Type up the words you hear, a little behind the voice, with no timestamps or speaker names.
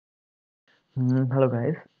Hello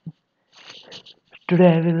guys,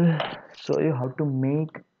 today I will show you how to make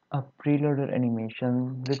a preloader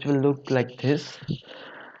animation which will look like this.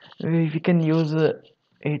 We can use it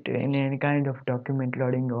in any kind of document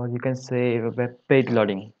loading, or you can say web page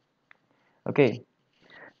loading. Okay,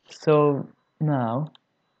 so now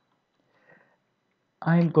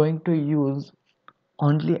I'm going to use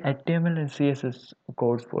only HTML and CSS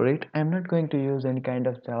codes for it. I'm not going to use any kind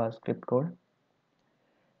of JavaScript code,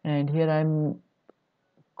 and here I'm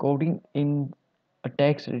coding in a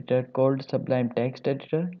text editor called Sublime Text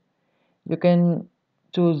Editor. You can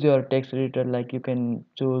choose your text editor, like you can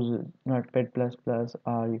choose notepad plus plus,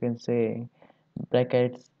 or you can say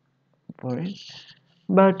brackets for it,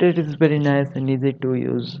 but it is very nice and easy to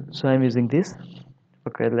use, so I'm using this.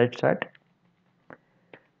 Okay, let's start.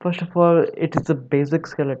 First of all, it is a basic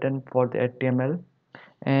skeleton for the HTML,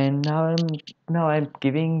 and now I'm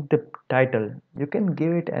giving the title. You can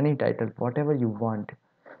give it any title, whatever you want.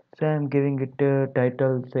 So I'm giving it a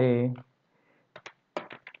title, say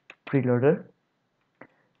preloader.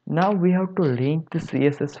 Now we have to link the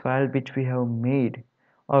CSS file which we have made,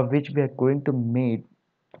 or which we are going to make,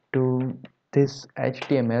 to this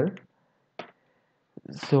HTML.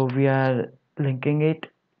 So we are linking it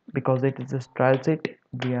because it is a style sheet.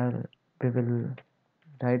 We will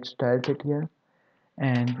write style sheet here,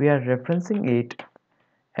 and we are referencing it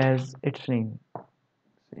as its name.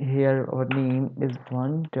 Here our name is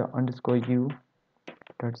one underscore u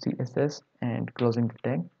dot css and closing the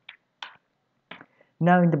tag.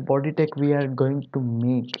 Now in the body tag we are going to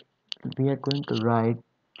write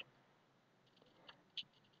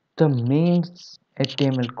the main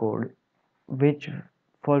HTML code, which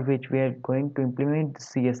for which we are going to implement the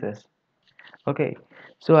CSS. Okay,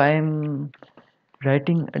 so I am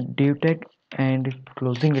writing a div tag and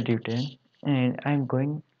closing a div tag, and I'm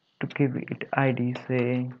going to give it ID,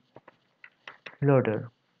 say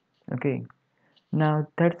loader. Okay, now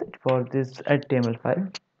that's it for this HTML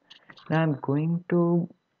file. Now I'm going to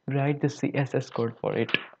write the CSS code for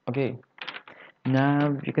it. Okay,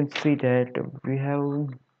 now you can see that we have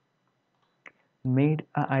made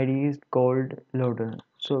a ID is called loader,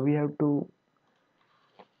 so we have to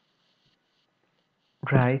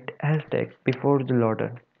write hashtag before the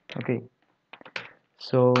loader. Okay,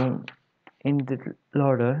 so in the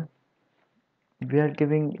loader we are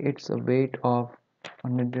giving its a weight of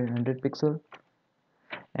 100 pixels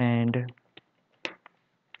and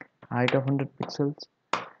height of 100 pixels.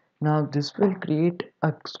 Now this will create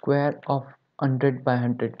a square of 100 by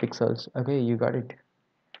 100 pixels. Okay, you got it.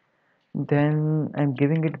 Then I'm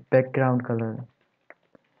giving it background color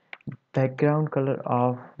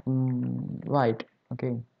of white.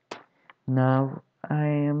 Okay, now I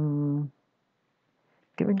am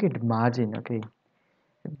giving it margin. Okay,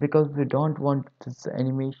 because we don't want this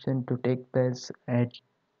animation to take place at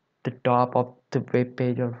the top of the web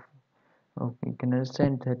page, or okay, you can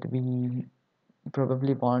understand that we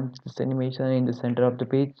probably want this animation in the center of the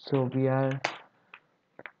page, so we are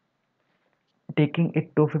taking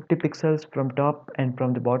it 250 pixels from top and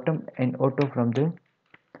from the bottom, and auto from the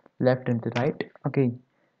left and the right. Okay,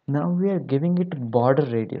 now we are giving it border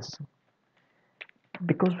radius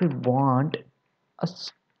because we want a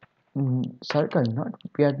circle, not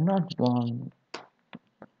we are not want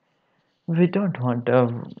we don't want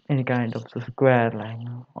any kind of square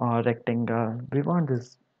line or rectangle. We want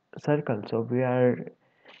this circle, so we are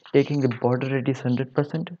taking the border radius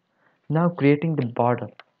 100%. Now creating the border.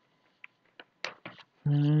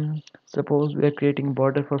 Suppose we are creating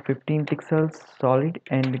border for 15 pixels solid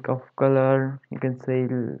and of color you can say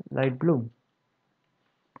light blue.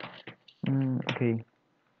 Okay,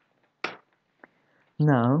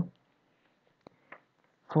 now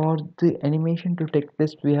for the animation to take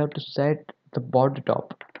place we have to set the border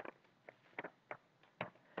top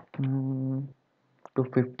to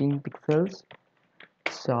 15 pixels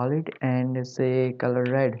solid and say color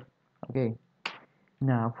red. Okay,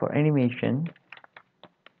 now for animation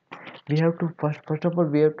we have to first of all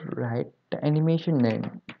we have to write the animation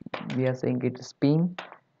name. We are saying it is spin,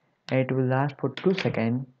 and it will last for 2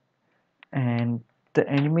 seconds, and the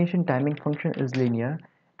animation timing function is linear,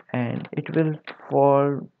 and it will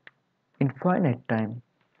for infinite time.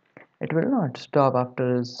 It will not stop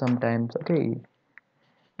after some times. Okay,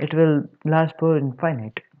 it will last for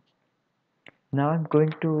infinite. Now I'm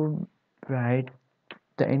going to write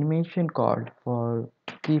the animation called for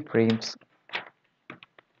keyframes.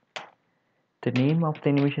 The name of the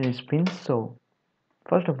animation is spin. So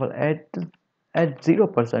first of all, at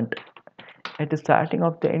 0% at the starting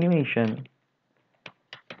of the animation,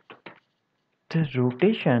 the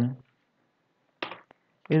rotation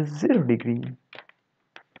is 0 degree.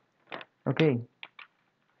 Okay,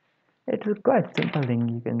 it's a quite simple thing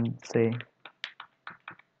you can say.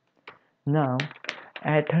 Now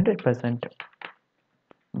at 100%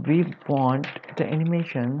 we want the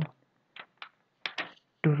animation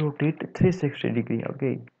to rotate 360 degree.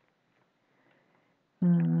 Okay.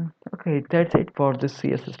 Okay, that's it for the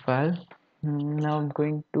CSS file. Now I'm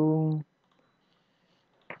going to,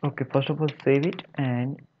 okay, first of all save it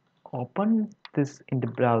and open this in the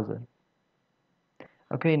browser.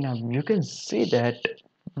 Okay, now you can see that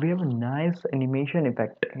we have a nice animation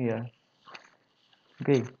effect here.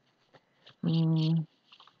 Okay. mm,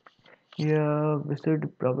 yeah, we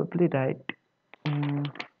should probably write mm,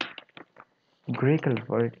 gray color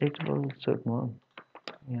for it. It will suit more.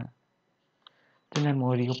 Yeah. Then I'm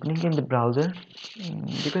already opening in the browser.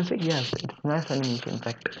 You can see, yes, it's nice animation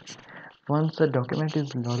effect. Once the document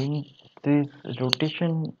is loading, this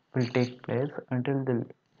rotation will take place until the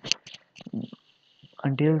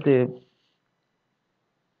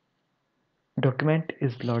document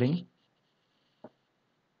is loading.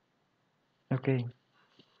 Okay,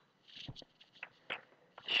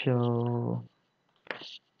 so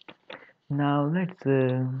now let's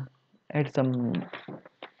add some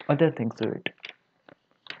other things to it.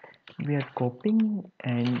 We are copying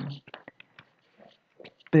and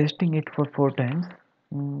pasting it for 4 times.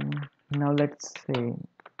 Now let's say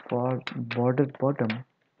for border bottom,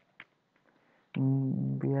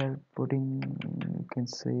 we are putting, you can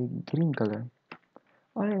say, green color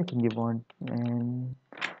or anything you want, and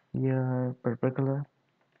here purple color,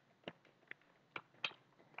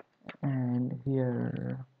 and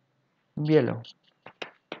here yellow.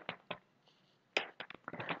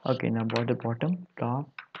 Okay, now border bottom, top,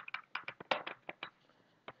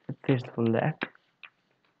 this for left,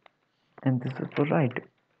 and this is for right.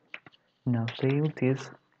 Now save this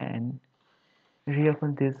and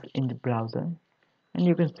reopen this in the browser, and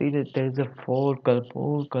you can see that there is a four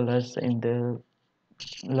colors in the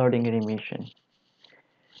loading animation.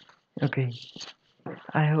 Okay,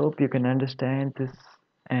 I hope you can understand this,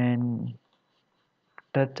 and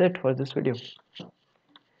that's it for this video.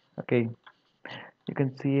 Okay, you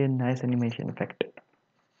can see a nice animation effect.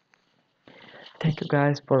 Thank you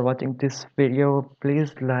guys for watching this video.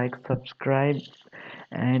 Please like, subscribe,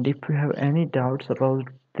 and if you have any doubts about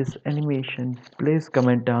this animation, please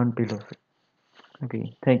comment down below.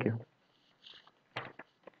 Okay, thank you.